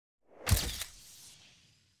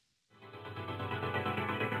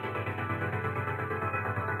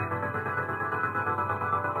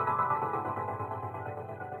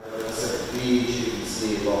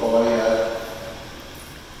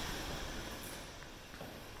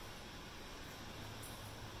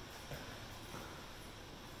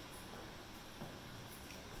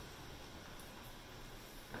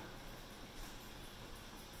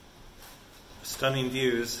Stunning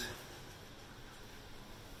views.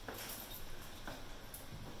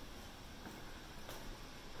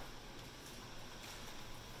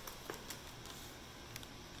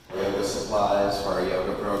 Yoga supplies for our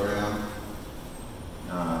yoga program.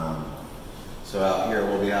 So out here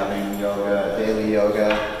we'll be having yoga, daily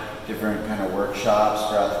yoga, different kind of workshops,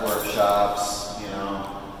 breath workshops,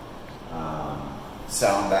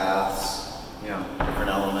 sound baths, different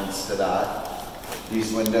elements to that.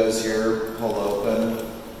 These windows here pull open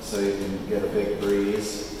so you can get a big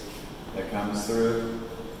breeze that comes through.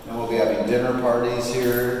 And we'll be having dinner parties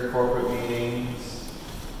here, corporate meetings,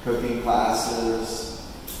 cooking classes,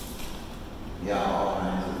 all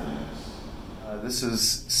kinds of things. This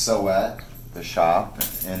is Soet, the shop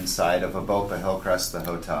inside of Abpópa, Hillcrest, the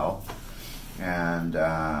hotel. And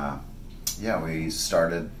we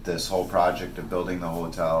started this whole project of building the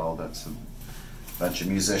hotel. That's a bunch of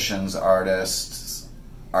musicians, artists,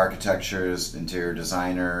 architectures, interior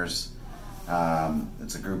designers.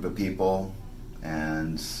 It's a group of people,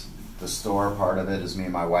 and the store part of it is me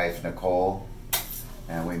and my wife, Nicole,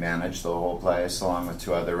 and we manage the whole place along with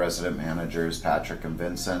two other resident managers, Patrick and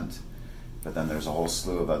Vincent. But then there's a whole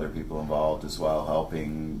slew of other people involved as well,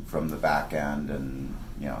 helping from the back end and,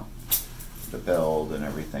 the build and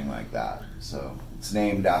everything like that. So it's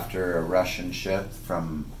named after a Russian ship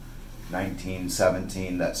from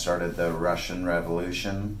 1917 that started the Russian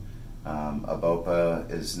Revolution. Abpópa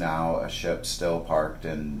is now a ship still parked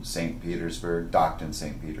in St. Petersburg, docked in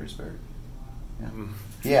St. Petersburg.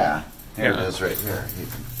 Here it is right here. You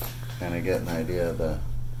can kind of get an idea of the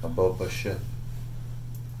Abpópa ship.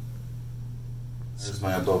 This is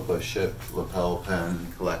my Abpópa ship lapel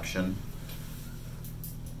pen collection.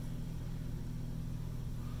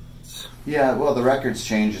 Yeah, well, the records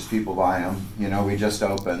change as people buy them. We just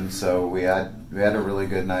opened, so we had a really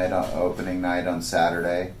good night, opening night on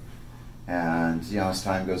Saturday. And as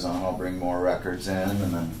time goes on, I'll bring more records in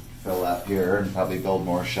and then fill up here and probably build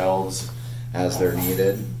more shelves as they're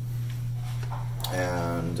needed.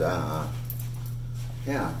 And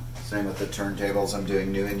same with the turntables. I'm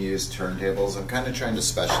doing new and used turntables. I'm kind of trying to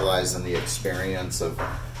specialize in the experience of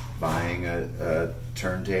buying a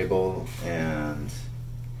turntable and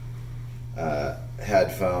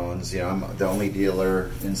headphones. I'm the only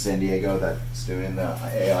dealer in San Diego that's doing the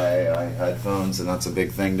AI headphones, and that's a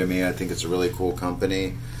big thing to me. I think it's a really cool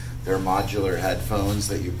company. They're modular headphones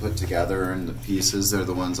that you put together in the pieces. They're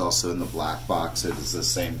the ones also in the black box. It is the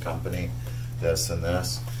same company, this and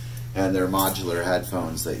this. And they're modular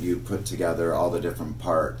headphones that you put together all the different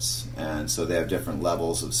parts. And so they have different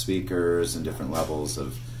levels of speakers and different levels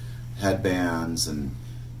of headbands, and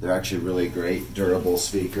they're actually really great durable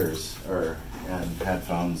speakers and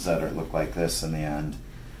headphones that look like this in the end.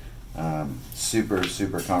 Super,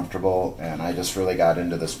 super comfortable, and I just really got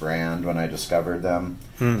into this brand when I discovered them,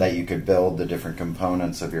 that you could build the different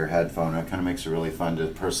components of your headphone. It kind of makes it really fun to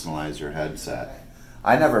personalize your headset.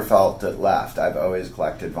 I never felt it left. I've always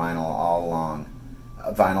collected vinyl all along.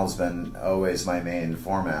 Vinyl's been always my main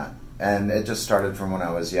format, and it just started from when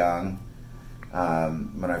I was young,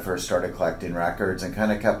 when I first started collecting records, and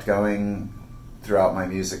kind of kept going throughout my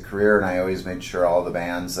music career. And I always made sure all the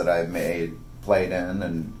bands that I played in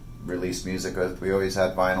and released music with, we always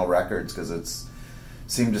had vinyl records because it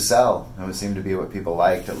seemed to sell. It seemed to be what people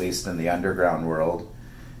liked, at least in the underground world.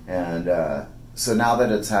 And so now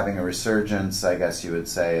that it's having a resurgence, I guess you would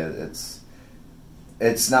say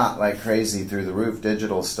it's not like crazy through the roof.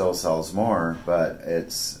 Digital still sells more, but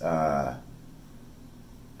it's I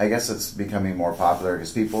guess it's becoming more popular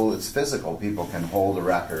because it's physical. People can hold a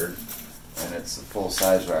record, and it's a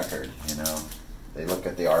full-size record. They look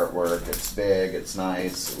at the artwork. It's big. It's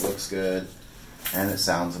nice. It looks good, and it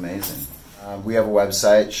sounds amazing. We have a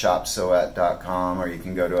website, shopsoet.com, or you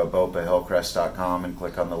can go to abpopahillcrest.com and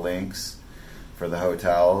click on the links for the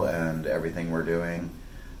hotel and everything we're doing.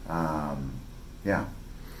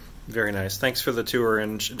 Very nice. Thanks for the tour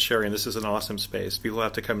and sharing. This is an awesome space. People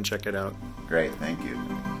have to come and check it out. Great. Thank you.